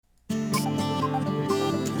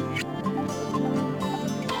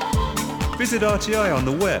Visit RTI on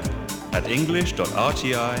the web at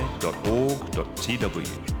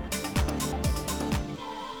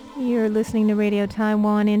english.rti.org.tw. You're listening to Radio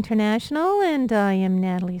Taiwan International, and I am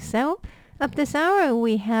Natalie So. Up this hour,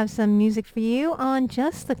 we have some music for you on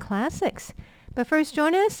Just the Classics. But first,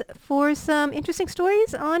 join us for some interesting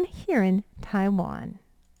stories on Here in Taiwan.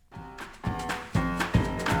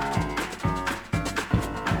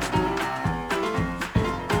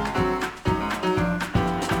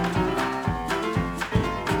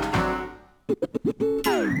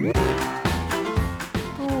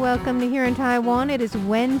 Welcome to Here in Taiwan. It is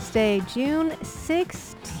Wednesday, June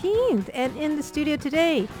 16th. And in the studio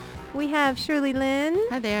today, we have Shirley Lin.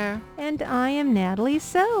 Hi there. And I am Natalie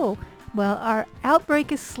So. Well, our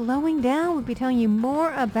outbreak is slowing down. We'll be telling you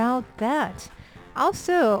more about that.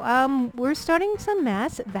 Also, we're starting some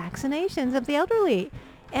mass vaccinations of the elderly.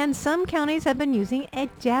 And some counties have been using a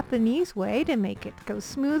Japanese way to make it go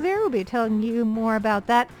smoother. We'll be telling you more about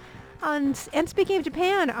that. And speaking of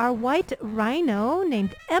Japan, our white rhino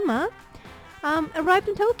named Emma arrived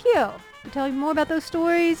in Tokyo. We'll tell you more about those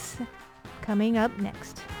stories coming up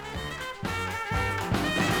next.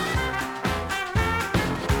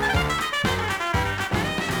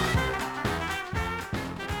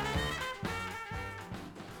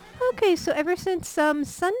 Okay, so ever since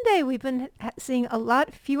Sunday, we've been seeing a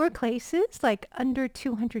lot fewer cases, like under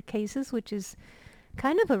 200 cases, which is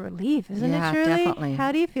kind of a relief, isn't it, Shirley? Definitely.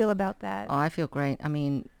 How do you feel about that? Oh, I feel great. I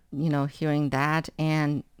mean, hearing that,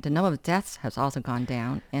 and the number of deaths has also gone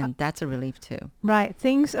down, and that's a relief too. Right.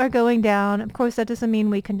 Things are going down. Of course, that doesn't mean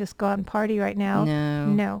we can just go out and party right now.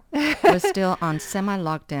 No. We're still on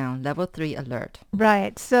semi-lockdown, level 3 alert.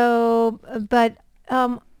 Right. So, but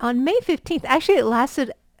on May 15th, actually it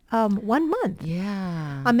lasted 1 month.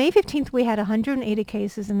 Yeah. On May 15th, we had 180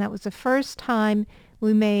 cases, and that was the first time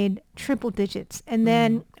we made triple digits. And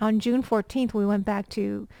then on June 14th, we went back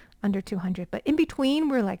to under 200. But in between,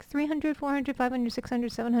 we're like 300, 400, 500,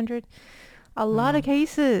 600, 700. A lot of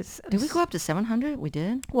cases. Did we go up to 700? We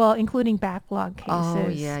did? Well, including backlog cases. Oh,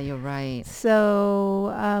 yeah, you're right.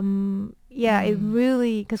 So, it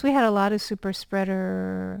really, because we had a lot of super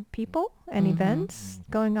spreader people and events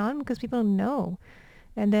going on because people know.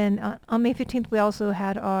 And then on May 15th, we also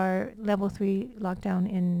had our level 3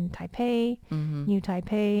 lockdown in Taipei, New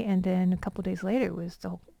Taipei, and then a couple days later it was the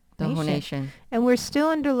whole nation. And we're still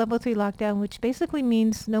under level 3 lockdown, which basically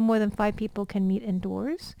means no more than 5 people can meet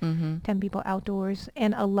indoors, 10 people outdoors,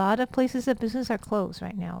 and a lot of places of business are closed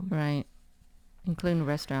right now. Right, including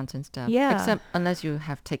restaurants and stuff. Yeah. Except unless you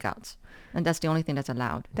have takeouts. And that's the only thing that's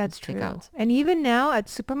allowed. That's true. Takeouts. And even now at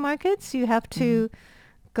supermarkets, you have to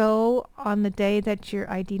go on the day that your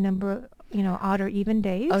ID number, odd or even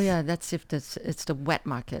days. Oh, yeah, that's if it's the wet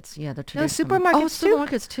markets. Yeah, the traditional. No, supermarkets too.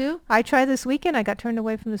 Supermarkets too? I tried this weekend. I got turned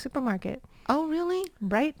away from the supermarket. Oh, really?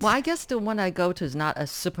 Right. Well, I guess the one I go to is not a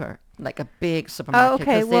like a big supermarket. Oh,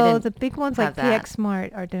 okay. Well, the big ones like PX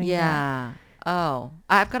Smart are doing that. Yeah. Oh,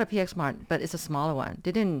 I've got a PX Smart, but it's a smaller one.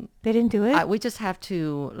 They didn't do it? We just have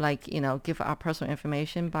to, give our personal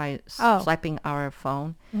information by swiping our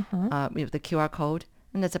phone with the QR code.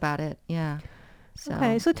 And that's about it, yeah. So.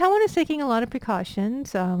 Okay, so Taiwan is taking a lot of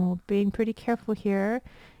precautions. We're being pretty careful here.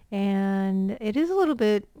 And it is a little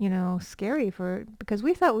bit, scary because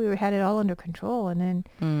we thought we had it all under control. And then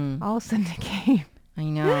all of a sudden it came. I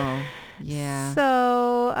know, yeah.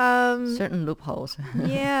 So, certain loopholes.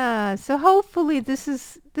 Yeah, so hopefully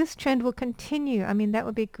this trend will continue. I mean, that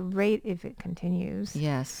would be great if it continues.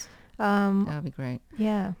 Yes, that would be great.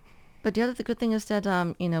 Yeah. But the other good thing is that,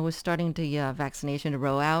 we're starting the vaccination to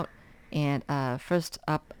roll out. And first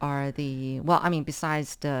up are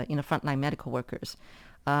besides the, frontline medical workers,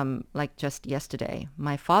 like just yesterday,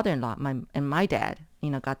 my father-in-law and my dad,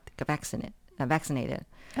 got vaccinated.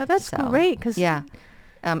 Oh, that's great. Yeah.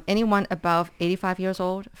 Anyone above 85 years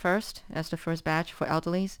old first, as the first batch for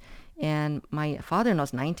elderlies. And my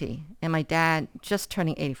father-in-law's 90, and my dad just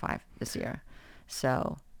turning 85 this year.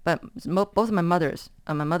 So... But both of my mothers,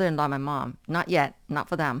 my mother-in-law and my mom, not yet, not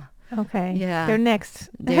for them. Okay. Yeah. They're next.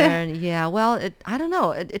 Yeah. Well, I don't know.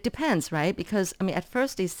 It depends, right? Because, at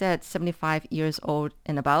first they said 75 years old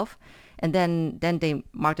and above. And then they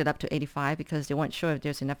marked it up to 85 because they weren't sure if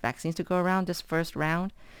there's enough vaccines to go around this first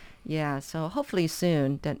round. Yeah. So hopefully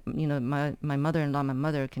soon that, my mother-in-law, my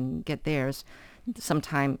mother can get theirs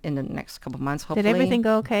sometime in the next couple of months, hopefully. Did everything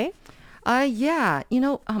go okay? Yeah.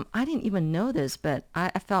 I didn't even know this, but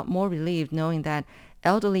I felt more relieved knowing that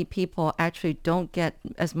elderly people actually don't get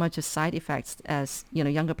as much as side effects as,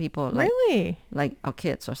 younger people, Really? like our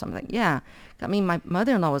kids or something. Yeah. I mean, my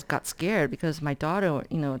mother-in-law got scared because my daughter,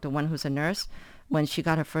 the one who's a nurse, when she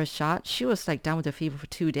got her first shot, she was like down with the fever for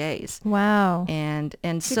 2 days. Wow. And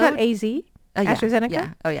She so got AZ? yeah, AstraZeneca? yeah.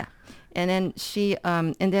 Oh, yeah. And then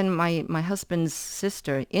and then my husband's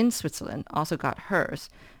sister in Switzerland also got hers.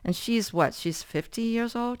 And she's 50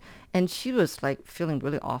 years old. And she was like feeling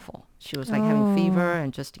really awful. She was like having fever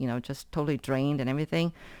and just totally drained and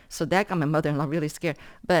everything. So that got my mother-in-law really scared.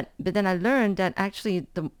 But then I learned that actually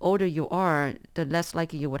the older you are, the less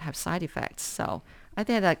likely you would have side effects. So I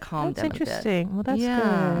think that calmed That's them a bit. interesting. Well, that's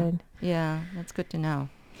Yeah. good. Yeah, that's good to know.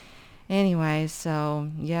 Anyway, so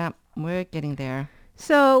yeah, we're getting there.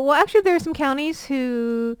 So, well, actually, there are some counties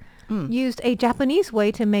who used a Japanese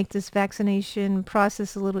way to make this vaccination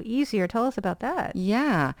process a little easier. Tell us about that.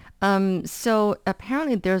 Yeah. So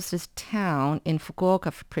apparently there's this town in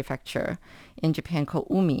Fukuoka Prefecture in Japan called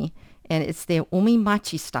Umi, and it's the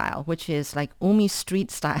umimachi style, which is like umi street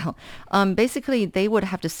style. Basically, they would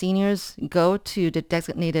have the seniors go to the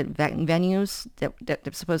designated venues that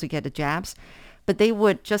they're supposed to get the jabs, but they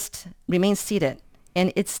would just remain seated.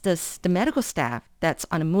 And it's the medical staff that's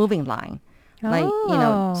on a moving line.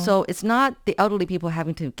 So it's not the elderly people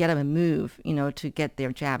having to get up and move, to get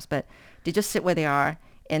their jabs, but they just sit where they are,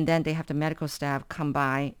 and then they have the medical staff come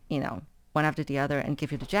by, one after the other and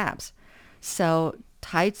give you the jabs. So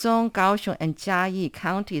Taichung, Kaohsiung, and Jiayi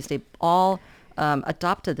counties, they all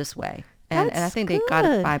adopted this way. And I think they got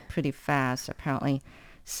it by pretty fast, apparently.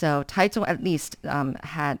 So Taichung at least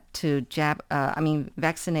had to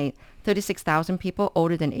vaccinate 36,000 people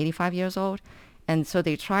older than 85 years old. And so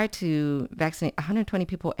they tried to vaccinate 120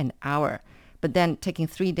 people an hour, but then taking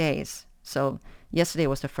 3 days. So yesterday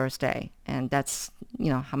was the first day. And that's,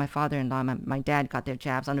 how my father-in-law and my dad got their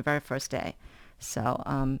jabs on the very first day. So,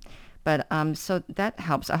 so that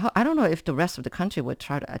helps. I don't know if the rest of the country would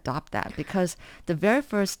try to adopt that, because the very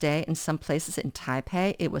first day in some places in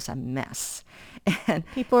Taipei, it was a mess. And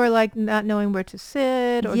people are like not knowing where to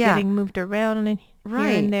sit or getting moved around and here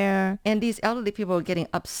and there. And these elderly people were getting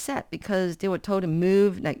upset because they were told to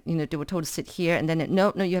move, like, they were told to sit here, and then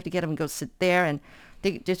no, you have to get up and go sit there, and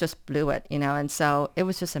they just blew it, and so it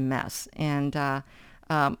was just a mess. And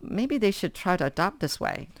maybe they should try to adopt this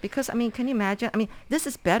way, because, can you imagine? This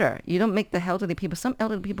is better. You don't make the elderly people, some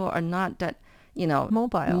elderly people are not that,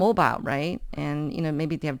 mobile, right? And,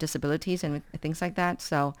 maybe they have disabilities and things like that.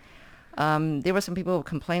 So there were some people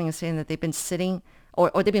complaining and saying that they've been sitting or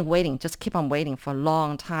they've been waiting, just keep on waiting for a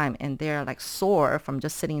long time, and they're like sore from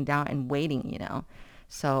just sitting down and waiting,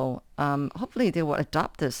 So hopefully they will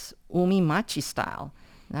adopt this umimachi style.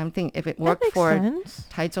 And I'm thinking if it worked for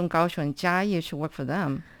Taichung, Kaohsiung, and Jiayi, it should work for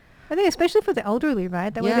them. I think especially for the elderly,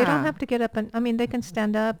 right? That way they don't have to get up and, they can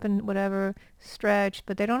stand up and whatever, stretch,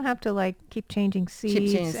 but they don't have to like keep changing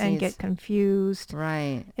seats and get confused.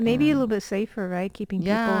 Right. And maybe a little bit safer, right? Keeping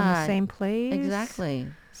people in the same place. Exactly.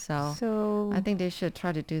 So I think they should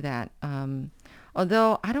try to do that.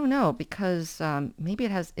 Although I don't know, because maybe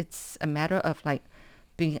it's a matter of like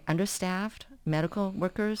being understaffed medical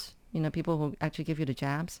workers, people who actually give you the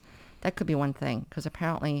jabs. That could be one thing, because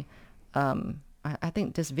apparently I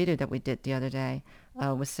think this video that we did the other day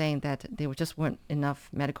was saying that there just weren't enough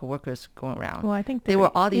medical workers going around. Well, I think there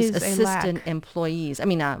were all these assistant employees,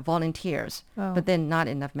 volunteers, but then not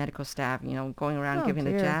enough medical staff, going around giving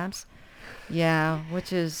the jabs. Yeah,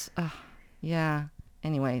 which is,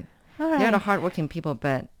 anyway. All right. They're the hardworking people,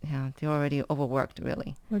 but they're already overworked,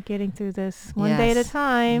 really. We're getting through this one day at a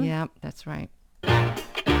time. Yeah, that's right.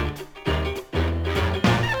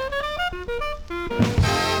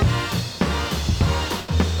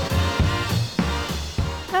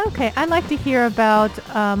 Okay, I'd like to hear about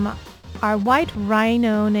our white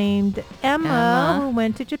rhino named Emma, who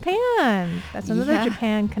went to Japan. That's another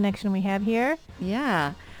Japan connection we have here.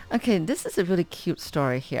 Yeah. Okay, this is a really cute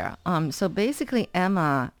story here. So basically,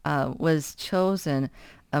 Emma was chosen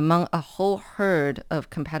among a whole herd of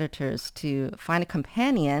competitors to find a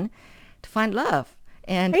companion, to find love.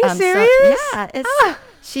 And are you serious? So, yeah,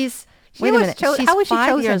 she's wait a minute. She's how was she 5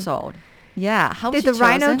 chosen? years old. Yeah, how did was she the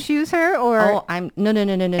rhino chosen? choose her, or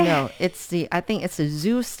no. I think it's the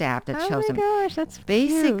zoo staff that chose her. her. Oh my gosh, that's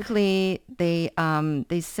basically cute.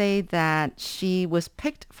 They say that she was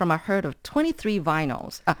picked from a herd of 23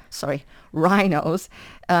 rhinos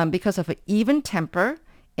because of her even temper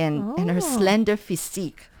and her slender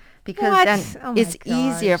physique. Because then it's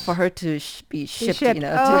easier for her to be shipped.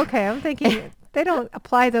 Okay. I'm thinking they don't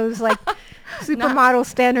apply those like supermodel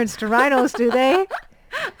standards to rhinos, do they?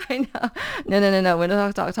 I know. No. We're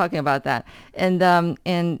not talking about that. And then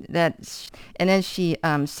she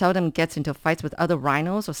seldom gets into fights with other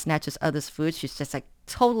rhinos or snatches others' food. She's just like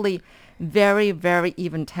totally very, very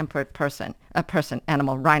even-tempered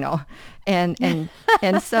animal, rhino. And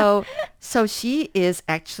so she is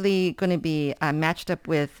actually going to be matched up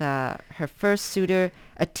with her first suitor,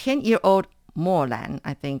 a 10-year-old Moorland,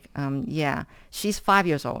 I think. Yeah, she's 5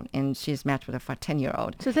 years old, and she's matched with a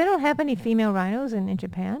 10-year-old. So they don't have any female rhinos in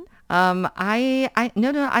Japan? No,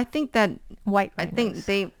 I think that White I rhinos.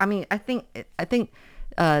 think I think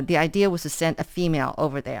the idea was to send a female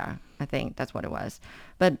over there. I think that's what it was.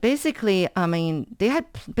 But basically, I mean, they had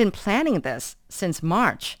been planning this since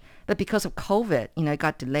March, but because of COVID, it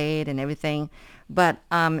got delayed and everything. But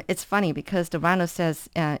it's funny because the rhino says,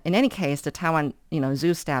 in any case, the Taiwan,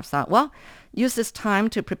 zoo staff thought, well, use this time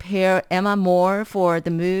to prepare Emma more for the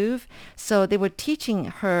move. So they were teaching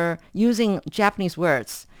her using Japanese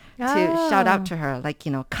words to shout out to her, like,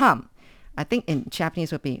 come. I think in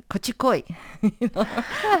Japanese would be kochikoi,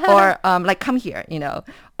 or like come here,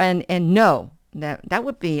 and no. That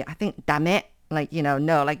would be, I think, dame, like,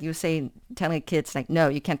 no, like you say, telling kids like, no,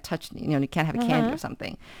 you can't touch, you can't have a candy or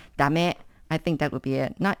something. Dame, I think that would be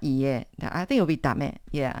it. Not iye. I think it would be dame.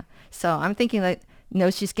 Yeah. So I'm thinking like,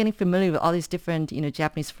 she's getting familiar with all these different,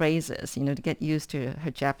 Japanese phrases, to get used to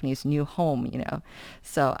her Japanese new home,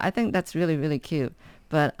 So I think that's really, really cute.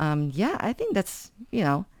 But yeah, I think that's,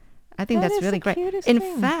 I think That that's is really the great. cutest In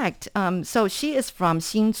thing. fact, so she is from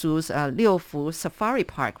Hsinchu's Liufu Safari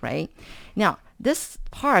Park, right? Now, this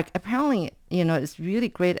park apparently, is really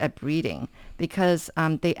great at breeding because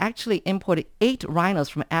they actually imported 8 rhinos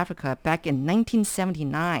from Africa back in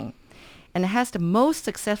 1979. And it has the most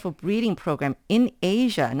successful breeding program in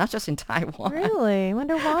Asia, not just in Taiwan. Really?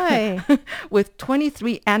 Wonder why. With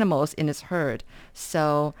 23 animals in its herd.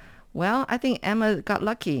 So, well, I think Emma got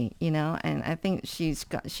lucky, and I think she's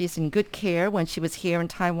in good care when she was here in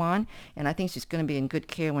Taiwan, and I think she's going to be in good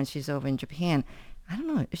care when she's over in Japan. I don't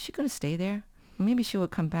know. Is she going to stay there? Maybe she will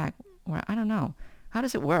come back. Or I don't know. How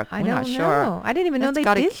does it work? I We're don't not know. sure. I didn't even know That's they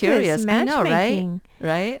got it did curious. this I know, right? matchmaking.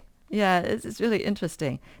 Right? Yeah, it's really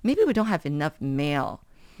interesting. Maybe we don't have enough male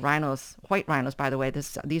rhinos, white rhinos, by the way.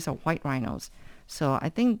 These are white rhinos. So I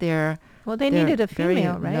think they're Well, they they're needed a very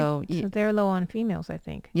female, right? low. So they're low on females, I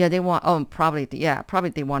think. Yeah, they want. Probably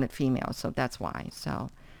they wanted females, so that's why. So,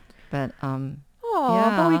 but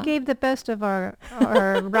Oh, but we yeah. gave the best of our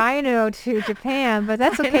rhino to Japan, but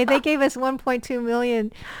that's okay. They gave us 1.2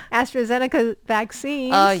 million AstraZeneca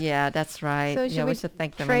vaccines. Oh yeah, that's right. So Yeah, should we we should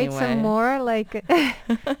thank them trade anyway. some more, like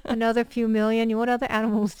another few million? What other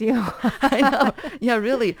animals do you want? I know. Yeah,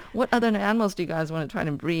 really. What other animals do you guys want to try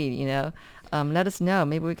to breed? Let us know.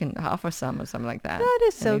 Maybe we can offer some or something like that. That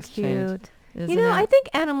is in so exchange. cute. Isn't I it? think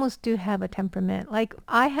animals do have a temperament. Like,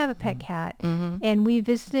 I have a pet cat, and we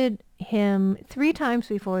visited him 3 times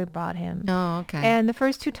before we brought him. Oh, okay. And the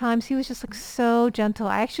first 2 times, he was just like so gentle.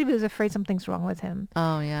 I actually was afraid something's wrong with him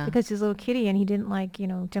Oh, yeah. because he's a little kitty and he didn't like,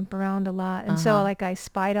 jump around a lot. And so like I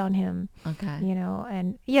spied on him, Okay.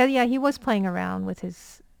 and yeah, he was playing around with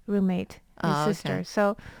his roommate, his Oh, sister. okay.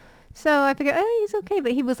 So I figured, oh, he's okay,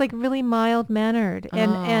 but he was like really mild mannered,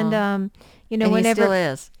 and And he whenever still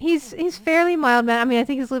is. he's fairly mild mannered. I mean, I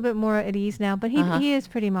think he's a little bit more at ease now, but Uh-huh. he is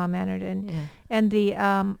pretty mild mannered, and Yeah.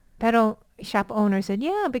 the shop owner said,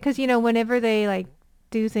 yeah, because whenever they like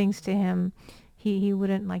do things to him, he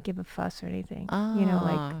wouldn't like give a fuss or anything,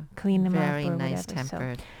 like Oh, clean them very up or nice whatever. So,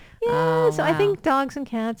 tempered. yeah, Oh, so I wow. think dogs and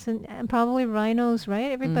cats and probably rhinos,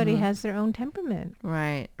 right? Everybody Mhm. has their own temperament.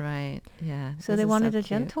 Right. Yeah. So this they is wanted so a cute.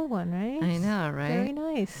 gentle one, right? I know, right? Very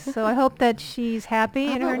nice. So I hope that she's happy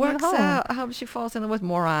I in hope her it new works home. out. I hope she falls in love with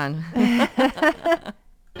Moron.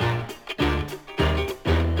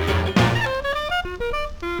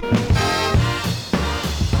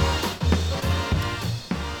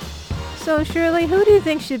 So Shirley, who do you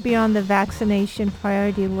think should be on the vaccination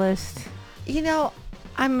priority list?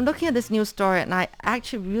 I'm looking at this news story, and I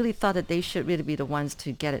actually really thought that they should really be the ones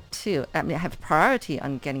to get it too. I mean, have priority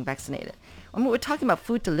on getting vaccinated. I mean, we're talking about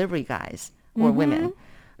food delivery guys or women,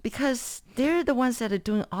 because they're the ones that are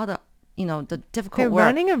doing all the, the difficult They're work.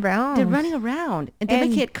 running around. They're running around, and they're And-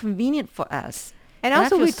 making it convenient for us. And I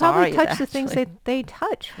also, feel we probably sorry, touch the things actually. that they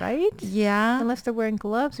touch, right? Yeah. Unless they're wearing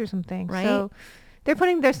gloves or something. Right. So they're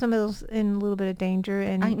putting their some of those in a little bit of danger,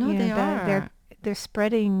 and I know they are. They're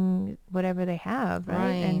spreading whatever they have, right?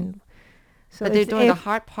 Right. And so But they're it's- doing the if-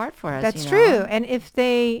 hard part for us. That's true. And if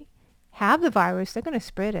they have the virus, they're going to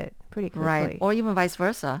spread it pretty quickly. Right. Or even vice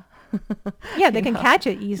versa. Yeah, they You can know, catch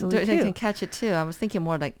it easily they too. can catch it too. I was thinking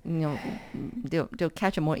more like, they'll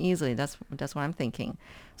catch it more easily. That's what I'm thinking.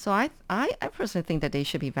 So I personally think that they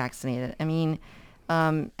should be vaccinated. I mean,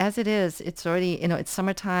 as it is, it's already, it's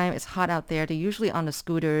summertime. It's hot out there. They're usually on the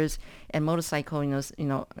scooters and motorcycle,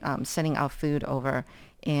 sending out food over,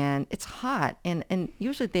 and it's hot. And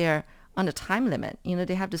usually they're on a time limit.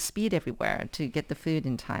 They have to speed everywhere to get the food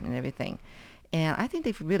in time and everything. And I think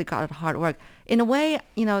they've really got hard work. In a way,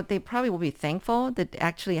 they probably will be thankful that they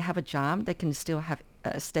actually have a job that can still have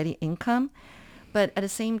a steady income. But at the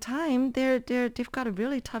same time, they've got a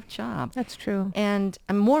really tough job. That's true. And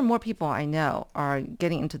more and more people I know are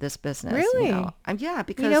getting into this business. Really? Yeah,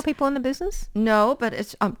 because You know people in the business? no, but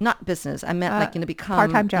it's not business. I meant become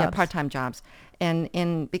part-time jobs. part-time jobs,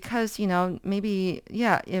 and because maybe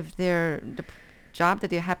if the job that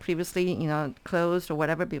they had previously closed or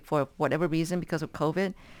whatever for whatever reason because of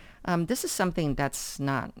COVID, this is something that's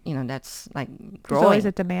not that's like growing. There's always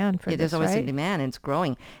a demand for this, There's always right? a demand, and it's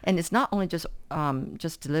growing, and it's not only just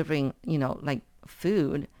delivering like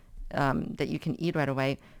food that you can eat right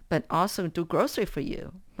away, but also do grocery for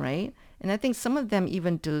you, right? And I think some of them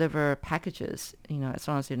even deliver packages, as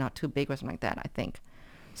long as they're not too big or something like that, I think.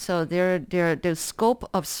 So their scope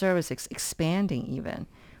of service is expanding even,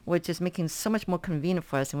 which is making so much more convenient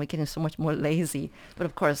for us, and we're getting so much more lazy. But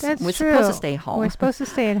of course, That's we're true. supposed to stay home. We're supposed to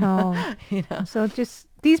stay at home. So just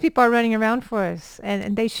these people are running around for us,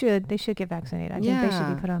 and they should get vaccinated. I think they should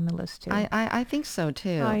Yeah. be put on the list too. I think so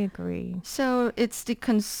too. I agree. So it's the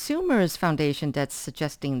Consumers Foundation that's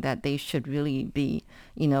suggesting that they should really be,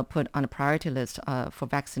 put on a priority list for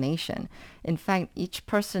vaccination. In fact, each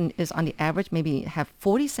person is on the average maybe have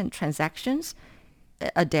 40-cent transactions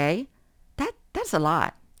a day. That's a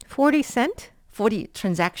lot. 40 cent? 40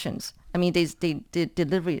 transactions. I mean, they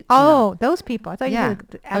delivery. Oh, those people. I thought Yeah. you were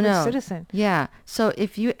the average no. citizen. Yeah. So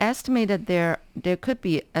if you estimate that there could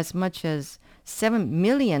be as much as 7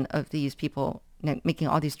 million of these people making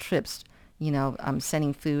all these trips,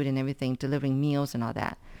 sending food and everything, delivering meals and all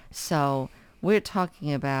that. So we're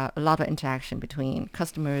talking about a lot of interaction between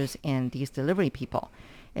customers and these delivery people.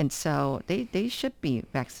 And so they should be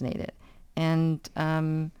vaccinated. And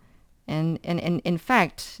in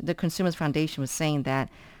fact, the Consumers Foundation was saying that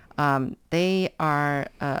they are,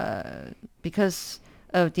 because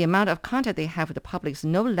of the amount of contact they have with the public, is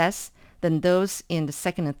no less than those in the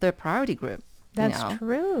second and third priority group. That's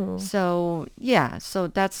true. So so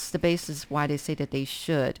that's the basis why they say that they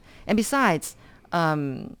should. And besides,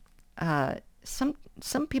 some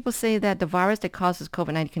people say that the virus that causes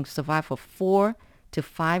COVID-19 can survive for 4 to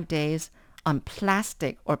 5 days on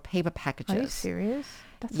plastic or paper packages. Are you serious?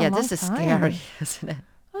 That's a Yeah, long this is time. scary, isn't it?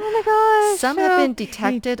 Oh my gosh. Some have been Okie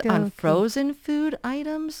detected on dokie. frozen food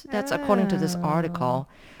items. That's according to this article.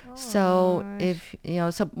 So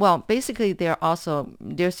basically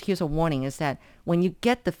here's a warning is that when you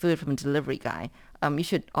get the food from a delivery guy, you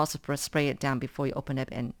should also spray it down before you open it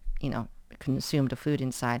and, consume the food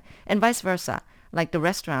inside, and vice versa. Like the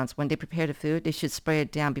restaurants, when they prepare the food, they should spray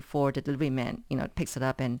it down before the delivery man, picks it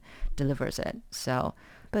up and delivers it. So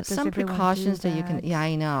But does some everyone do precautions that you can, that?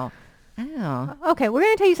 I know. Okay, we're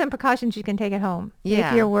going to tell you some precautions you can take at home if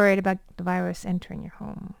Yeah. you're worried about the virus entering your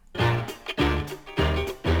home.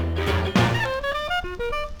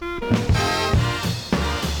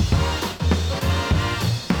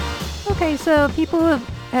 Okay, so people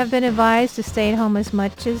have been advised to stay at home as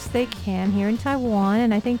much as they can here in Taiwan,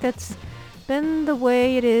 and I think that's been the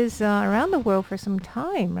way it is around the world for some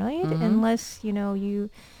time, right? Unless,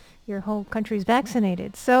 your whole country is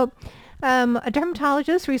vaccinated. So a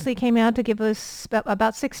dermatologist recently came out to give us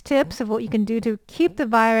about 6 tips of what you can do to keep the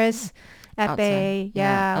virus at Outside. bay.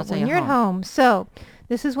 Yeah, outside when your you're at home. So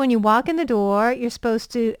this is when you walk in the door, you're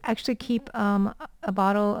supposed to actually keep a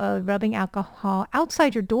bottle of rubbing alcohol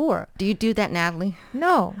outside your door. Do you do that, Natalie?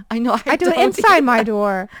 No. I know. I do it don't inside my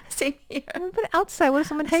door. Same here. But outside, what if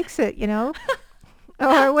someone takes it,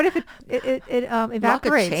 Or what if it Lock a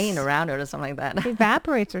evaporates? chain around it or something like that.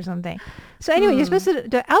 Evaporates or something. So anyway, you're supposed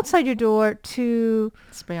to outside your door to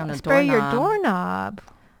Spray on the spray your doorknob. doorknob.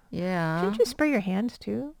 Yeah. Shouldn't you spray your hands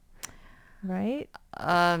too? Right?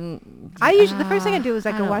 I usually the first thing I do is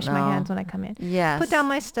I go don't wash my know. hands when I come in. Yes. Put down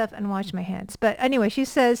my stuff and wash my hands. But anyway, she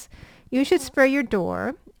says you should spray your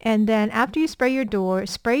door, and then after you spray your door,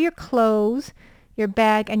 spray your clothes, your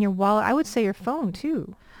bag, and your wallet. I would say your phone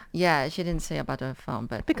too. Yeah, she didn't say about the phone,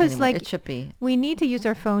 but Because, anyway, like, it should be. We need to use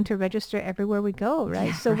our phone to register everywhere we go, right?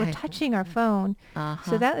 Yeah, So we're right. touching our phone.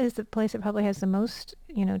 So that is the place that probably has the most,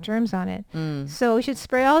 germs on it. So we should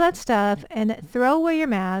spray all that stuff and throw away your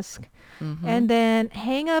mask and then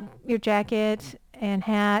hang up your jacket and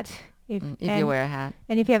hat, If, If you wear a hat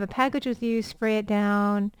and if you have a package with you, spray it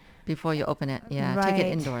down. before you open it. Yeah, take Right.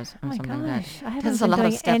 it indoors Oh or my something like gosh, that. I haven't There's a been lot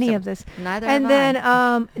doing of steps. any of this. Neither And have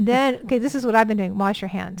I. then okay, this is what I've been doing. Wash your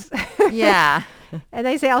hands. Yeah. And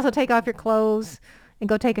they say also take off your clothes and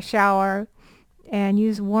go take a shower and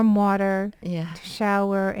use warm water Yeah. to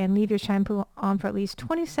shower and leave your shampoo on for at least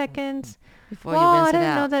 20 seconds. Before Well, you I rinse it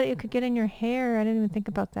didn't know out. that it could get in your hair. I didn't even think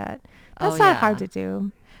about that. Oh, That's not hard yeah. to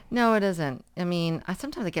do. No, it isn't. I mean,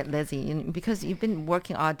 sometimes I get lazy because you've been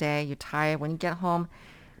working all day. You're tired. When you get home,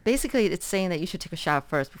 basically it's saying that you should take a shower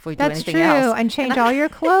first before you do That's anything true. else. And change all your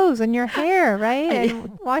clothes and your hair, right? Yeah.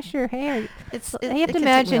 And wash your hair. It's, You it, have it to can take me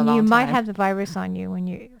a imagine you long might time. have the virus on you when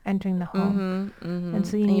you're entering the home. And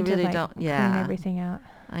so you And need really to like don't. clean Yeah. everything out.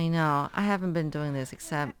 I know. I haven't been doing this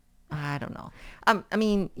except I don't know. I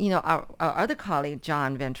mean, our other colleague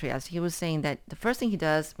John Ventrias, he was saying that the first thing he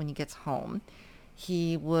does when he gets home,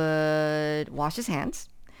 he would wash his hands,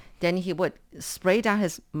 then he would spray down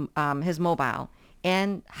his mobile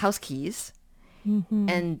and house keys,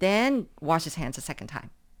 and then wash his hands a second time.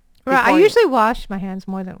 Right. I before he- usually wash my hands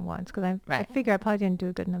more than once because I Right. figure I probably didn't do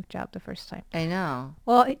a good enough job the first time. I know.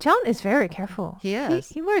 Well, John is very careful. He is.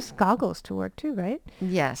 He wears goggles to work too, right?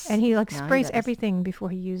 Yes. And he like No, sprays does. everything before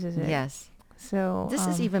he uses it. Yes. So This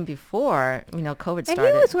is um, even before COVID and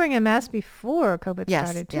started. he was wearing a mask before COVID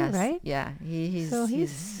Yes, started too, yes, right? yeah. He's So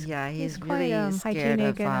he's he's really quite scared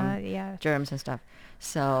hygienic of and yeah. germs and stuff.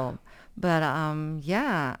 So, but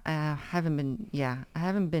yeah, I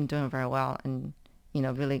haven't been doing very well, and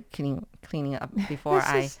really cleaning up before This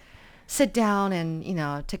I is- sit down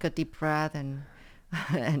and take a deep breath and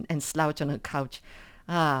and slouch on the couch.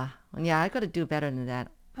 Yeah, I got to do better than that.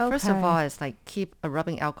 First of Okay. all, it's like keep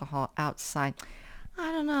rubbing alcohol outside.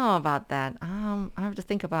 I don't know about that. I have to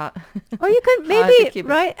think about. Or you could how I should maybe keep it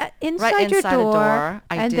right inside your the door.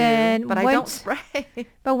 I and do, then but I don't once spray.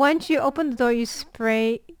 but once you open the door, you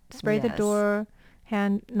spray the Yes. door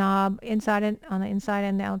hand knob inside and on the inside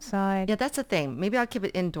and the outside. Yeah, that's the thing. Maybe I'll keep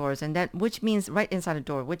it indoors, and which means right inside the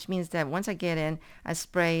door, which means that once I get in, I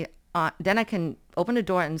spray. Then I can open the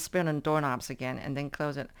door and spray on the doorknobs again, and then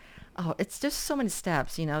close it. Oh, it's just so many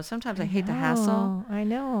steps. Sometimes I hate the hassle, I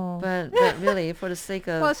know. but really, for the sake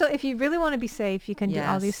of Well, so if you really want to be safe, you can do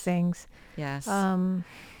all these Yes. things. yes,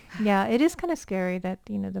 Yeah, it is kind of scary that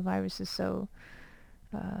the virus is so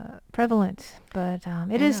prevalent, but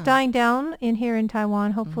it I is know. dying down in here in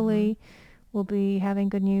Taiwan. Hopefully, we'll be having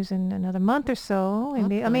good news in another month or so. And I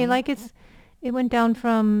mean, Hopefully. like it went down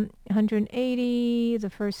from 180 the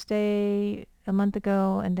first day a month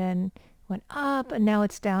ago, and then went up, and now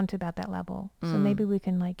it's down to about that level. So maybe we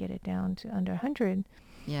can like get it down to under 100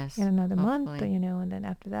 yes, in another month, hopefully. and then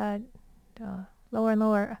after that, lower and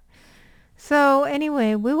lower. So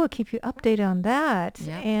anyway, we will keep you updated on that.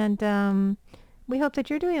 Yeah. And we hope that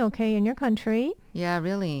you're doing okay in your country. Yeah,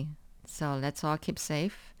 really. So let's all keep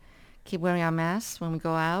safe. Keep wearing our masks when we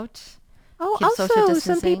go out. Oh, Keep social also, some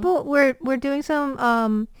distancing. people, we're doing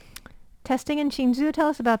some testing in Hsinchu. Tell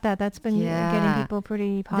us about that. That's been getting Yeah. people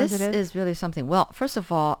pretty positive. This is really something. Well, first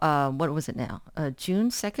of all, what was it now? June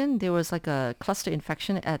 2nd, there was like a cluster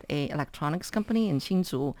infection at a electronics company in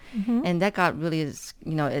Hsinchu. And that got really,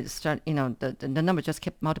 it started, the number just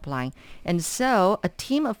kept multiplying. And so a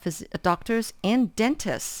team of doctors and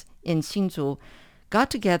dentists in Hsinchu got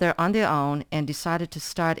together on their own and decided to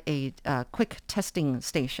start a quick testing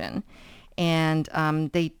station. And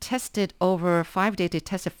they tested over 5 days. They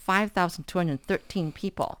tested 5,213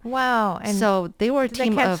 people. Wow. And So they were a did they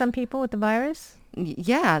team catch of some people with the virus?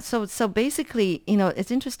 yeah. So basically,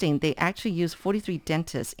 it's interesting. They actually used 43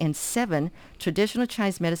 dentists and 7 traditional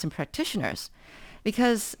Chinese medicine practitioners,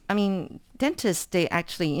 because I mean, dentists, they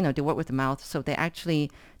actually they work with the mouth, so they actually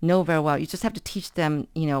know very well. You just have to teach them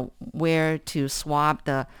where to swab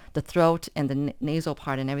the throat and the nasal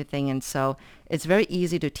part and everything, and so it's very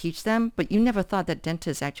easy to teach them. But you never thought that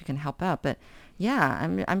dentists actually can help out. But yeah,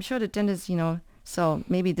 I'm sure the dentists so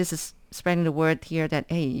maybe this is spreading the word here that,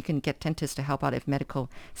 hey, you can get dentists to help out if medical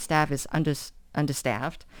staff is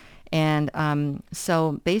understaffed. And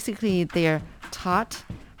so basically they're taught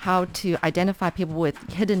how to identify people with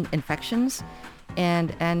hidden infections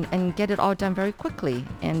and get it all done very quickly.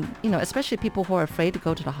 And, especially people who are afraid to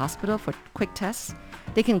go to the hospital for quick tests,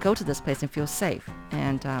 they can go to this place and feel safe.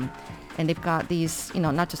 And they've got these,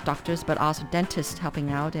 not just doctors, but also dentists helping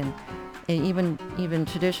out, and even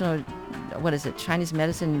traditional, Chinese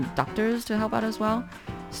medicine doctors to help out as well.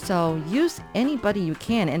 So use anybody you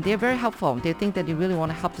can, and they're very helpful. They think that you really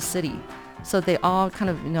want to help the city. So they all kind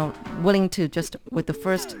of, willing to just, with the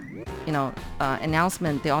first,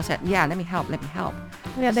 announcement, they all said, yeah, let me help.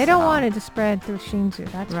 Yeah, they don't So- want it to spread through Hsinchu.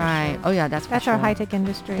 That's Right. For sure. Oh yeah, that's for That's sure. our high-tech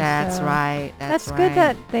industry. That's so right. That's That's good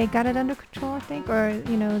right. that they got it under control, I think, or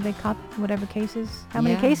they caught whatever cases. How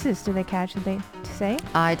many Yeah. cases did they catch? Did they say?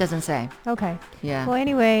 It doesn't say. Okay. Yeah. Well,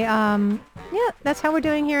 anyway, yeah, that's how we're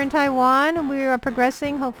doing here in Taiwan. We are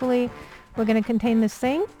progressing. Hopefully, we're going to contain this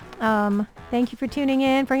thing. Thank you for tuning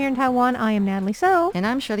in. For Here in Taiwan, I am Natalie So. And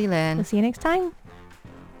I'm Shirley Lin. We'll see you next time.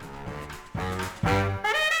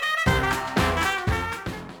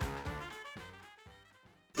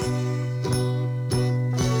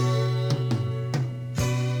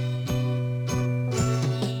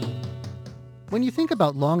 When you think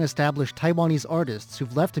about long-established Taiwanese artists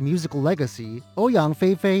who've left a musical legacy, Ouyang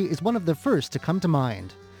Feifei is one of the first to come to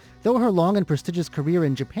mind. Though her long and prestigious career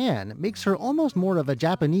in Japan makes her almost more of a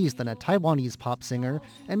Japanese than a Taiwanese pop singer,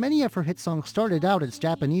 and many of her hit songs started out as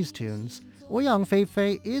Japanese tunes, Ouyang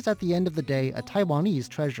Feifei is at the end of the day a Taiwanese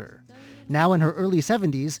treasure. Now in her early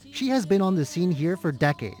 70s, she has been on the scene here for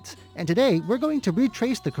decades, and today we're going to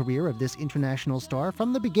retrace the career of this international star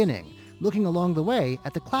from the beginning, looking along the way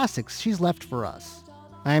at the classics she's left for us.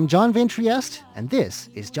 I'm John Van Trieste, and this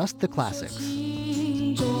is Just the Classics.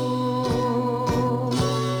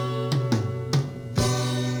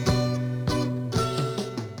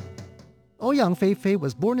 Ouyang Feifei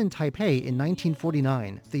was born in Taipei in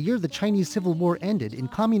 1949, the year the Chinese Civil War ended in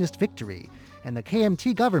communist victory, and the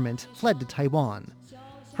KMT government fled to Taiwan.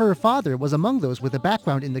 Her father was among those with a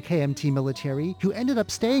background in the KMT military who ended up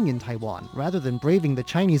staying in Taiwan rather than braving the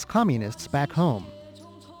Chinese communists back home.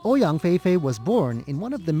 Ouyang Feifei was born in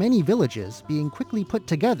one of the many villages being quickly put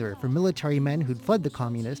together for military men who'd fled the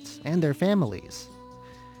communists and their families.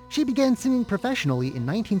 She began singing professionally in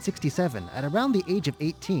 1967 at around the age of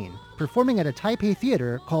 18, performing at a Taipei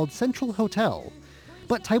theater called Central Hotel.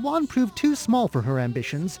 But Taiwan proved too small for her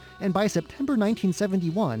ambitions, and by September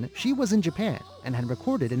 1971, she was in Japan and had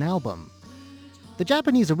recorded an album. The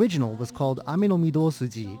Japanese original was called Ame no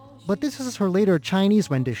Midosuji, but this is her later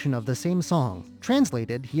Chinese rendition of the same song,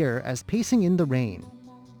 translated here as Pacing in the Rain.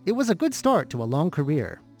 It was a good start to a long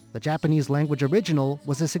career. The Japanese language original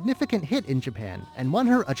was a significant hit in Japan and won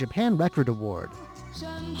her a Japan Record Award. 身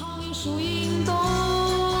旁有树荫动，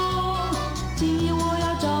今夜我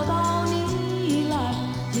要找到你来，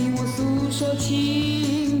听我诉说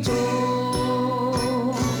情衷。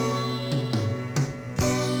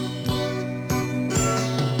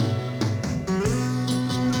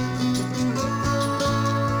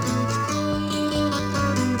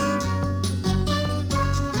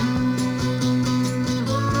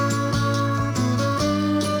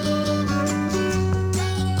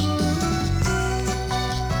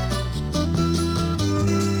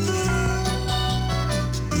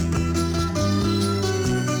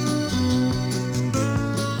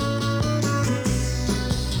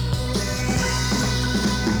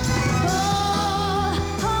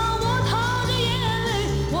我淌着眼泪，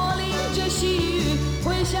我淋着细雨，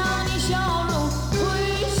回想你笑容，回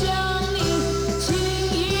想你情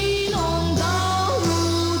意浓到如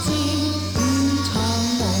今，一场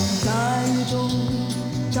梦在雨中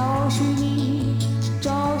找寻你，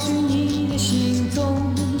找寻你的行踪。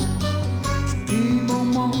雨蒙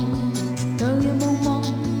蒙，灯也蒙蒙，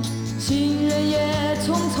行人也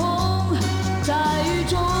匆匆，在雨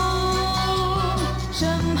中，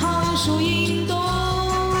身旁有树荫动。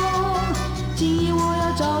今夜我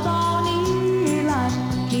要找到你来，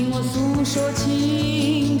听我诉说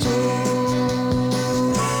情衷。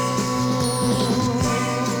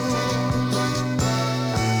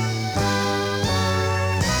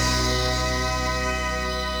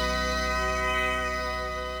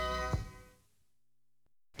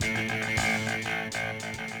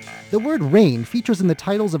The word rain features in the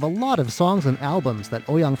titles of a lot of songs and albums that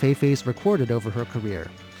Ouyang Feifei's recorded over her career.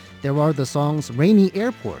 There are the songs Rainy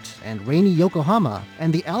Airport and Rainy Yokohama,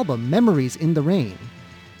 and the album Memories in the Rain.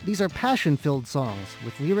 These are passion-filled songs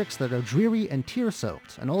with lyrics that are dreary and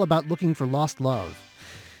tear-soaked and all about looking for lost love.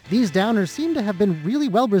 These downers seem to have been really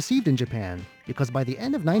well received in Japan, because by the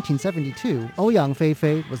end of 1972, Ouyang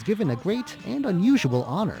Feifei was given a great and unusual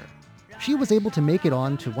honor. She was able to make it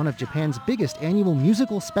on to one of Japan's biggest annual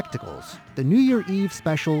musical spectacles, the New Year Eve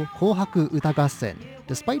special Kohaku Utagassen,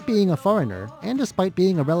 despite being a foreigner and despite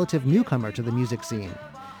being a relative newcomer to the music scene.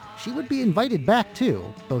 She would be invited back too,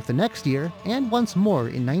 both the next year and once more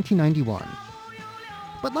in 1991.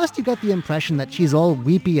 But lest you get the impression that she's all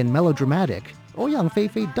weepy and melodramatic, Ouyang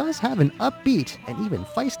Feifei does have an upbeat and even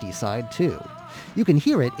feisty side too. You can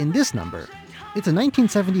hear it in this number. It's a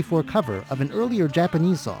 1974 cover of an earlier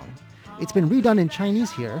Japanese song. It's been redone in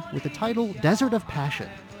Chinese here with the title Desert of Passion.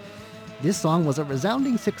 This song was a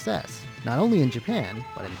resounding success, not only in Japan,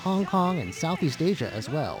 but in Hong Kong and Southeast Asia as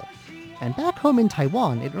well. And back home in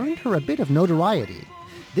Taiwan, it earned her a bit of notoriety.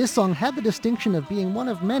 This song had the distinction of being one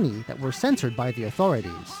of many that were censored by the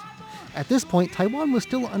authorities. At this point, Taiwan was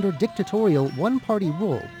still under dictatorial one-party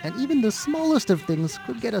rule, and even the smallest of things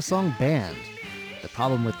could get a song banned. The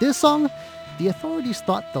problem with this song? The authorities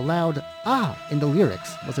thought the loud "ah" in the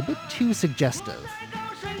lyrics was a bit too suggestive.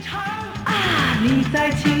 你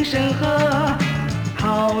在情深河，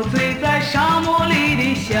陶醉在沙漠里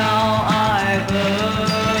的小爱河。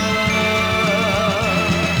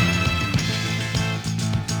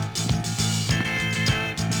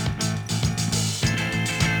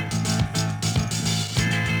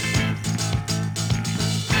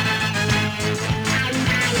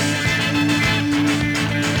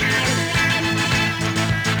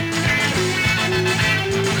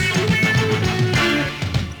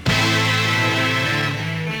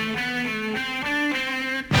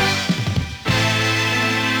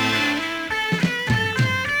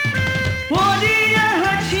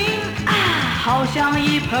好像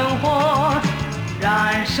一盆火，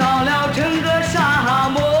燃烧了整个沙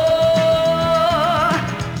漠。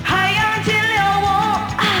太阳见了我，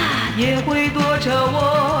也会躲着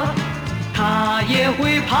我，它也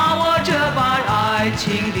会怕我这把爱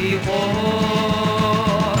情的火。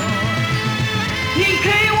你给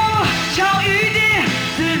我小雨点，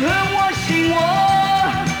滋润我心窝，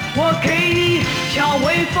我给你小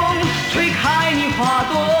微风，吹开你花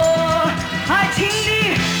朵，爱情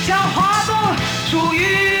的小花朵。属于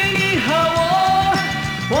你和我，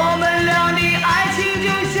我们俩的爱情就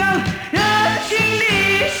像热情的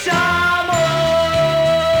沙漠。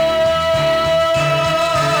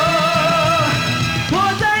我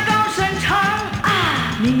在高声唱，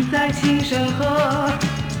你在轻声和，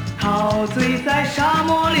陶醉在沙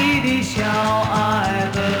漠里的小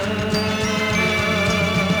爱河。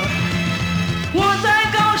我在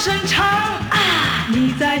高声唱，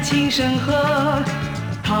你在轻声和。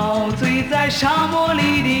陶醉在沙漠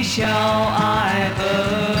里的小爱河。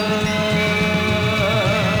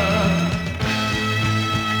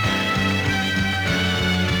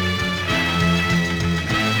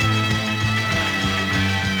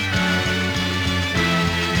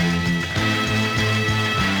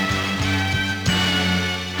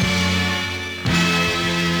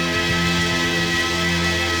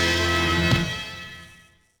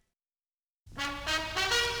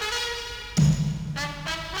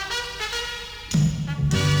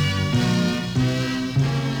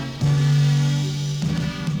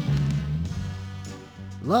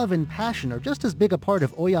Love and passion are just as big a part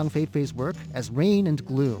of Ouyang Feifei's work as rain and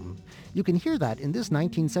gloom. You can hear that in this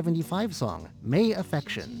 1975 song, May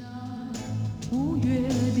Affection. 五月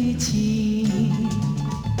的情，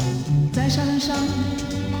在山上，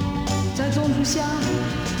在棕树下，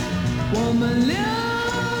我们俩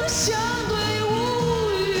相对无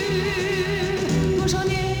语。多少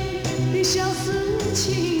年的相思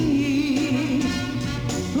情谊，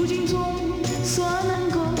如今总算能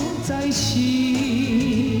够在一起。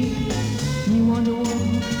你望着我，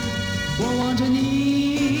我望着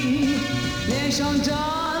你，脸上沾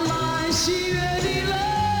满喜悦的泪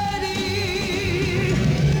滴。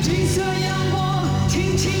金色阳光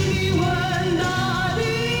轻轻地吻大地，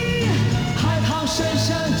海涛声声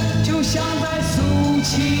就像在诉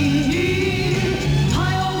情意。海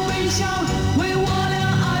鸥飞翔，为我俩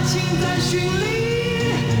爱情在寻觅，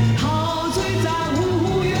陶醉在五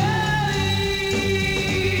月里。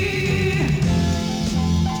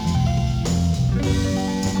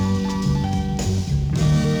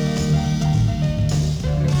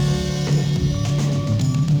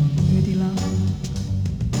月的浪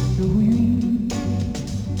如云，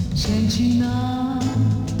掀起那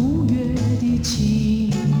五月的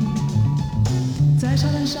情，在沙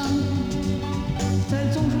滩上，在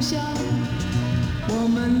棕树下，我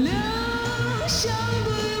们俩相对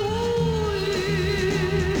无语。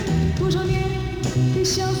多少年的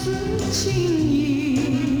相思情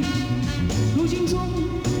谊，如今总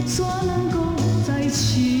算能够在一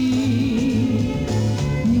起。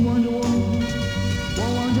你望着我，我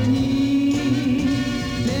望着你，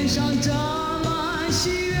脸上沾满喜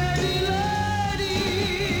悦的泪滴。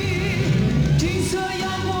金色阳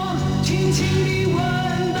光轻轻地吻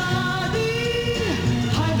大地，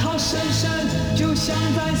海涛声声就像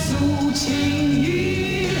在诉情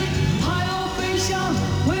意。海鸥飞翔，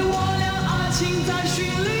为我俩爱情在寻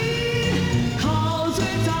觅，陶醉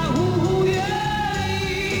在五月里。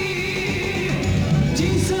金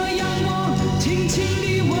色阳光轻轻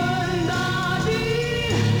地吻大地，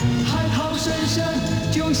海涛声声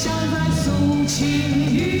就像在诉情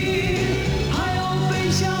意。海鸥飞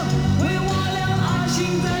翔，为我俩爱情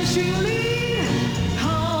在寻觅。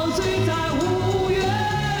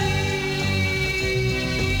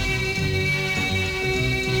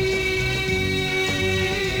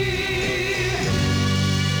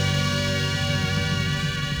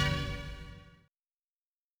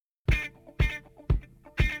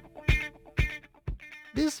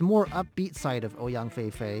this more upbeat side of Ouyang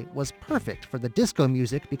Feifei was perfect for the disco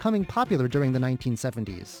music becoming popular during the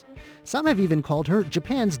 1970s. Some have even called her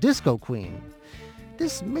Japan's disco queen.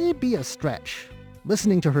 This may be a stretch.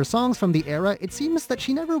 Listening to her songs from the era, it seems that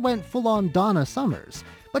she never went full-on Donna Summers,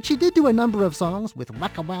 but she did do a number of songs with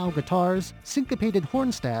whack-a-wow guitars, syncopated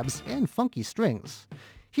horn stabs, and funky strings.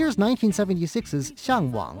 Here's 1976's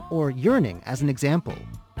向往, or Yearning, as an example.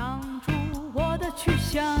 当初我的去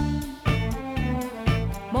向，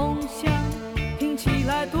梦想听起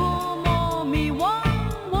来多么迷惘，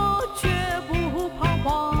我却不彷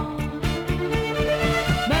徨。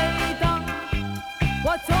每当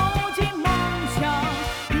我走进梦想，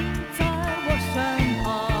你在我身旁；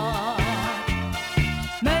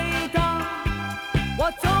每当我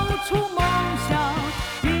走出梦想，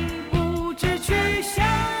你不知去向。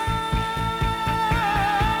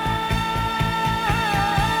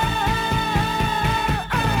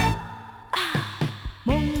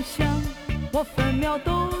我分秒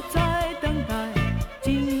都在等待，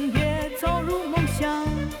今夜走入梦乡。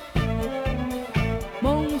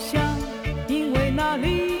梦乡，因为那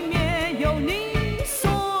里面有你，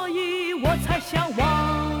所以我才向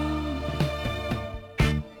往。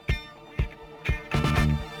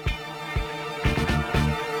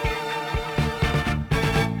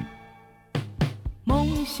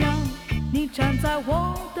梦想，你站在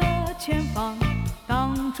我的前方，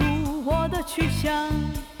挡住我的去向。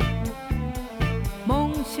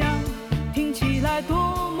梦想听起来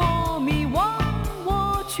多么迷惘，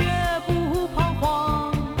我却不彷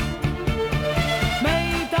徨。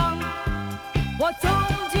每当我走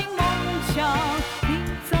进梦乡，你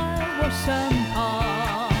在我身旁；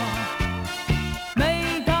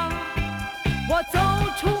每当我走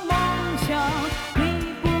出梦想，你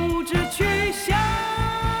不知去向。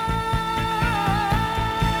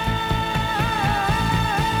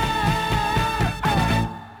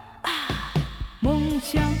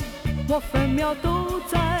我分秒都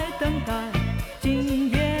在等待，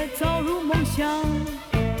今夜走入梦乡。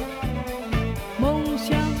梦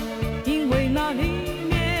想，因为那里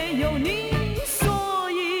面有你，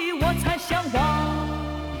所以我才向往。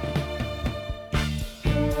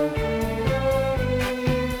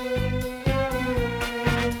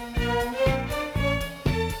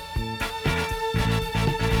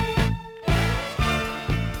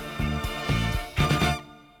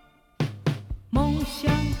梦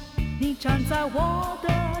想。你站在我的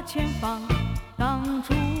前方，挡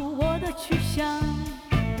住我的去向。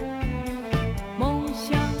梦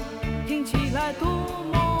想听起来多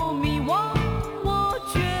么迷惘，我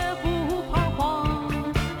却不彷徨。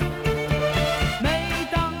每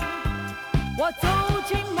当我走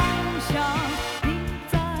进梦想，你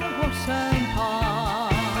在我身旁；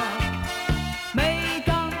每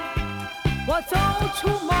当我走出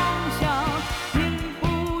梦想，你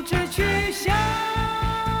不知去向。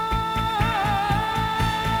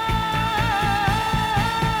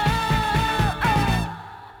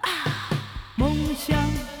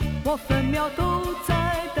我分秒都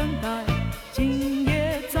在等待，今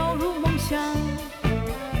夜走入梦乡。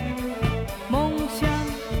梦想，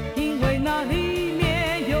因为那里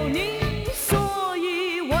面有你，所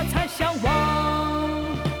以我才向往。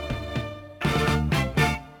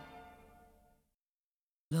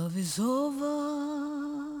Love is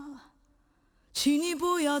over， 请你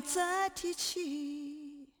不要再提起。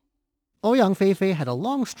Ouyang Feifei had a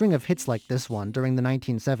long string of hits like this one during the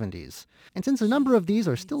 1970s. And since a number of these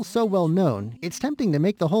are still so well known, it's tempting to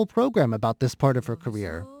make the whole program about this part of her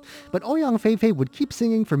career. But Ouyang Feifei would keep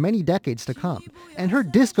singing for many decades to come, and her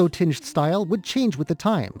disco-tinged style would change with the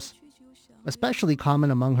times. Especially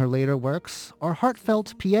common among her later works are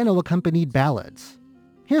heartfelt piano-accompanied ballads.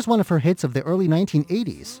 Here's one of her hits of the early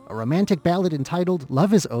 1980s, a romantic ballad entitled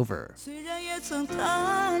Love is Over. 虽然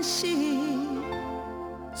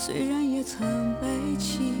也曾悲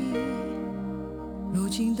泣，如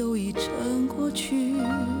今都已成过去。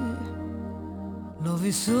Love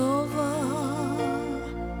is over，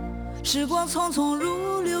 时光匆匆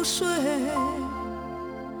如流水，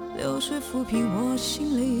流水抚平我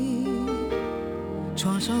心里，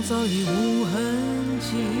创伤早已无痕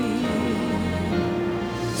迹。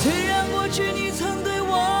虽然过去你曾对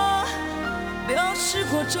我表示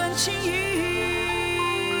过真情意，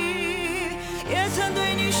也曾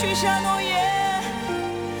对你许下诺言，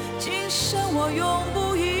今生我永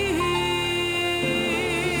不移。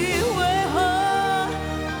为何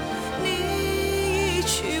你一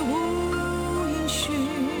去无音讯，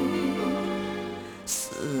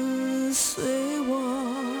撕碎我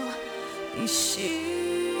的心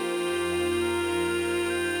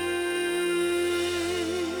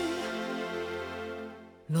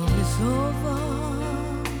？Love is over，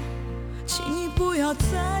不要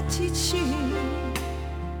再提起，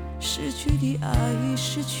失去的爱已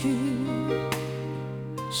失去，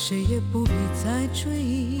谁也不必再追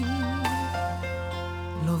忆。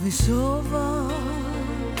Love is over，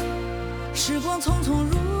 时光匆匆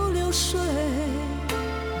如流水，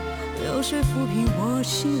流水抚平我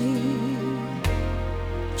心里，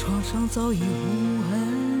创伤早已无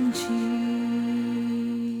痕迹。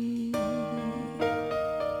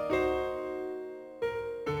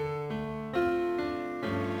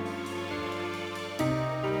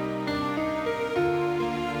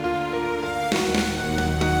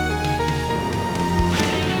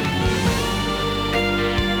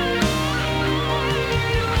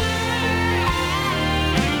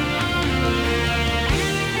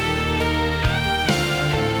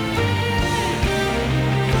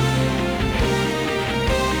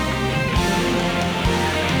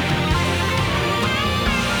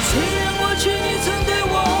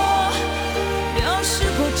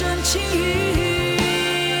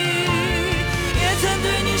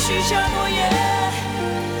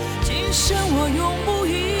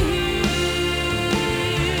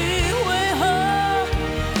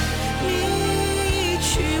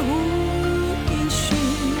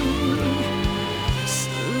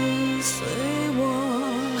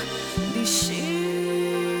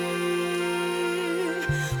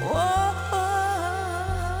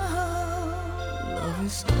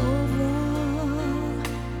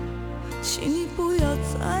请你不要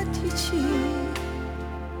再提起，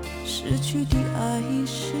失去的爱已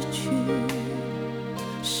失去，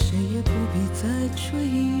谁也不必再追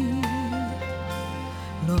忆。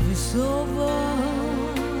Love is over，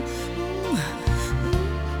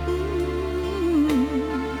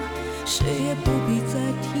 谁也不必再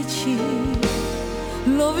提起。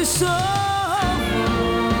Love is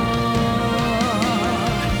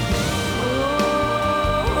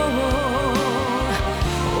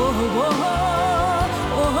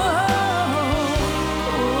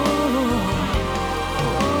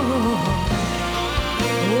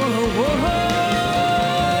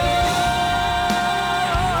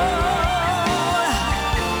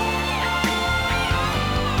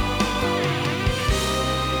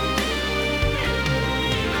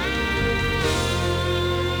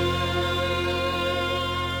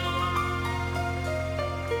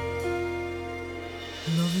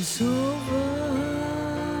is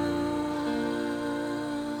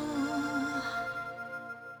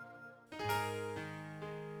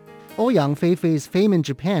over。Ouyang Feifei's fame in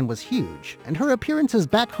Japan was huge, and her appearances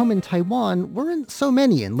back home in Taiwan weren't so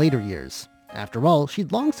many in later years. After all,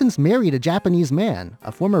 she'd long since married a Japanese man,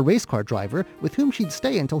 a former race car driver, with whom she'd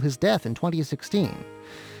stay until his death in 2016.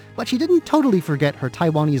 But she didn't totally forget her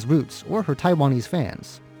Taiwanese roots or her Taiwanese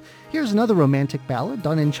fans. Here's another romantic ballad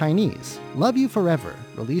done in Chinese, Love You Forever,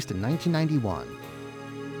 released in 1991.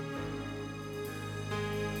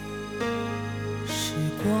 时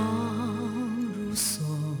光如梭，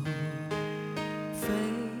飞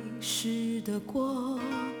逝的过，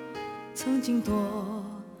曾经多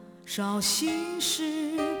少心事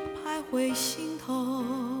徘徊心头，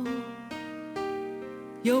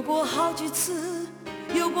有过好几次，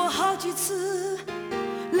有过好几次，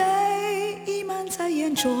泪溢满在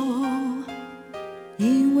眼中，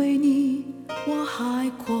因为你我海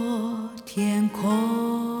阔天空，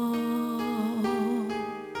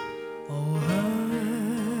偶尔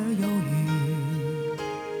有雨，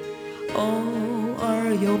偶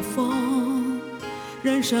尔有风，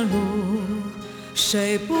人生路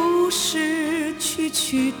谁不是曲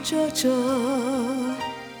曲折折，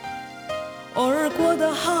偶尔过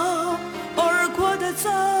得好，偶尔过得糟，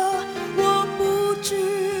我不知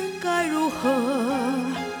该如何，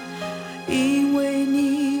因为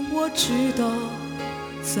你我知道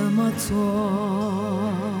怎么做。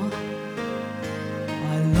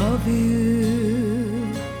 I love you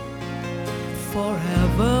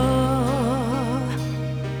forever，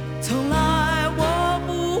 从来我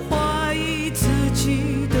不怀疑自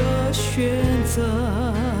己的选择。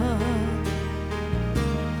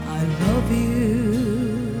 I love you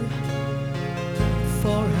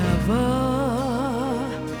forever，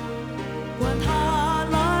 管它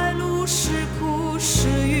来路是苦是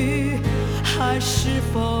雨还是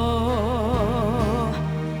风，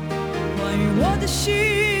关于我的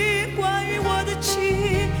心，关于我的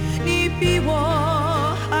情，你比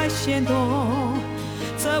我还先懂，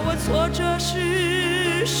在我挫折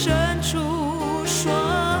时伸出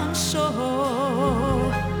双手，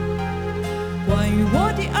关于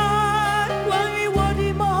我的爱，关于我的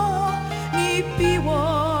梦，你比我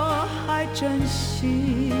还珍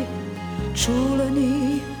惜，除了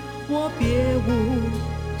你我别无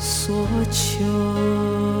所求。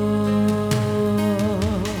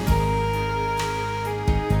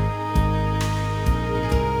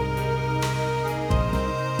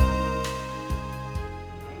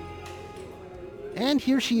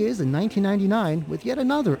here she is in 1999 with yet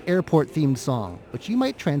another airport-themed song, which you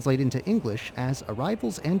might translate into English as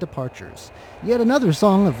Arrivals and Departures. Yet another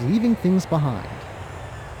song of leaving things behind.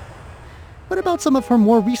 What about some of her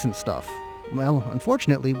more recent stuff? Well,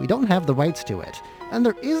 unfortunately, we don't have the rights to it, and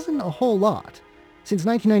there isn't a whole lot. Since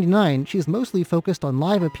 1999, she's mostly focused on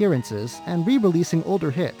live appearances and re-releasing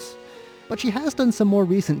older hits. But she has done some more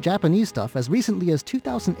recent Japanese stuff as recently as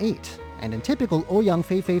 2008, and in typical Ouyang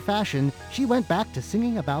Feifei fashion, she went back to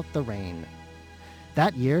singing about the rain.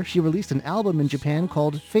 That year, she released an album in Japan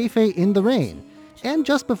called Feifei in the Rain, and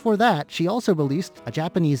just before that, she also released a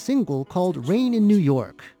Japanese single called Rain in New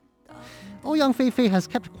York. Ouyang Feifei has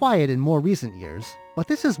kept quiet in more recent years, but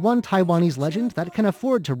this is one Taiwanese legend that can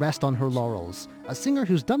afford to rest on her laurels, a singer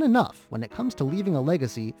who's done enough when it comes to leaving a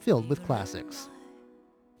legacy filled with classics.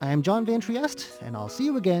 I am John Van Trieste, and I'll see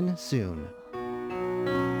you again soon.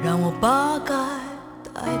 让我把该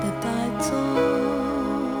带的带走，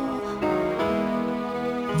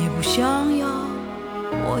你不想要，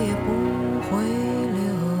我也不会留。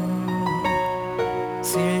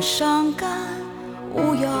虽然伤感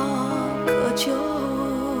无药可救，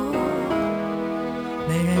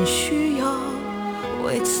没人需要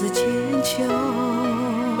为此迁就。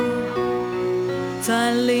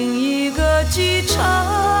在另一个机场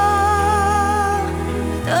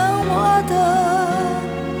等我的，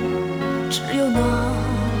只有那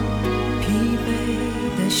疲惫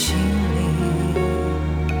的心灵。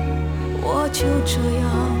我就这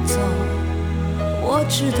样走，我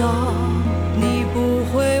知道你不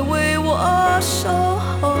会为我守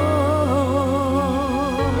候。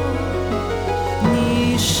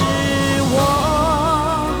你是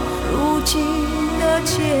我如今的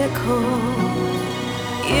借口，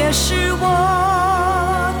也是我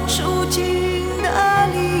出境的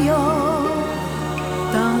理由。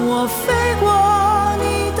当我飞过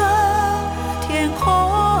你的天空，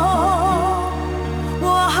我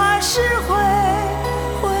还是会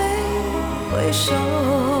回首，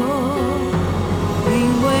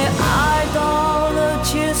因为爱到了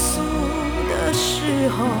结束的时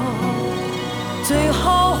候，最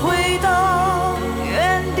后回到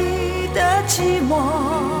原地的寂寞。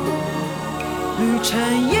旅程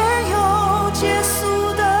也有结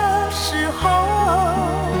束的时候，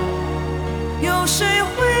有谁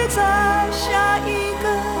会在下一个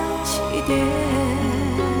起点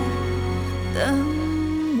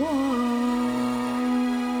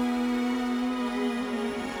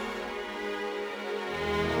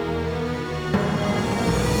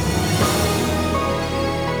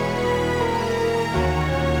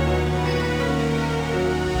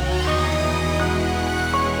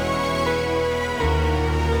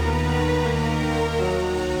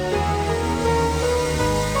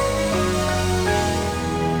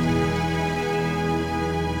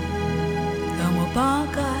等我把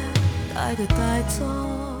该带的带走。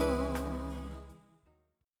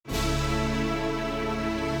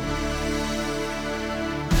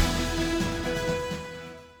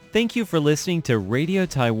Thank you for listening to Radio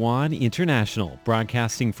Taiwan International,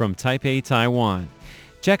 broadcasting from Taipei, Taiwan.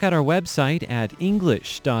 Check out our website at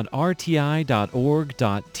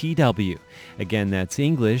english.rti.org.tw. Again, that's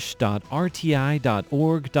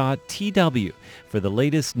english.rti.org.tw for the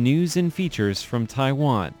latest news and features from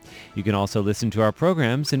Taiwan. You can also listen to our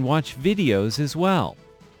programs and watch videos as well.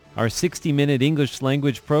 Our 60-minute English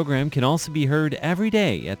language program can also be heard every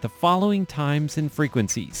day at the following times and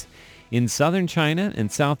frequencies. In southern China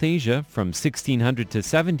and South Asia from 1600 to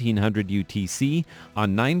 1700 UTC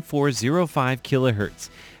on 9405 kHz.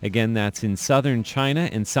 Again, that's in southern China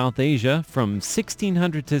and South Asia from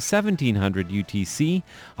 1600 to 1700 UTC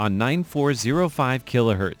on 9405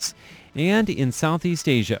 kHz. And in Southeast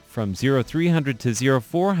Asia from 0300 to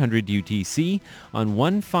 0400 UTC on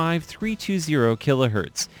 15320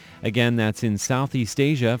 kHz. Again, that's in Southeast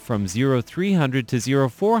Asia from 0300 to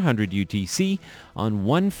 0400 UTC on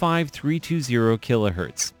 15320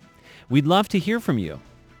 kHz. We'd love to hear from you.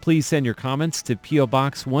 Please send your comments to P.O.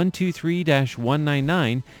 Box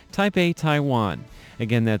 123-199, Taipei, Taiwan.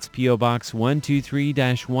 Again, that's P.O. Box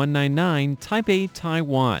 123-199, Taipei,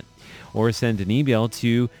 Taiwan. Or send an email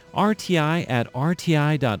to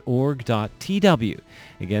rti@rti.org.tw.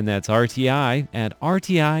 Again, that's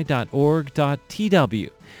rti@rti.org.tw.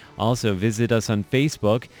 Also, visit us on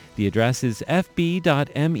Facebook. The address is fb.me/Radio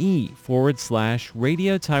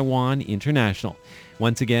Taiwan International.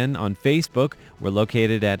 Once again, on Facebook, we're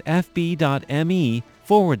located at fb.me/Radio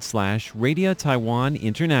Taiwan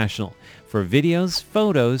International for videos,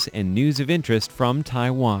 photos, and news of interest from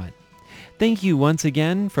Taiwan. Thank you once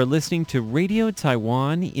again for listening to Radio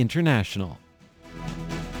Taiwan International.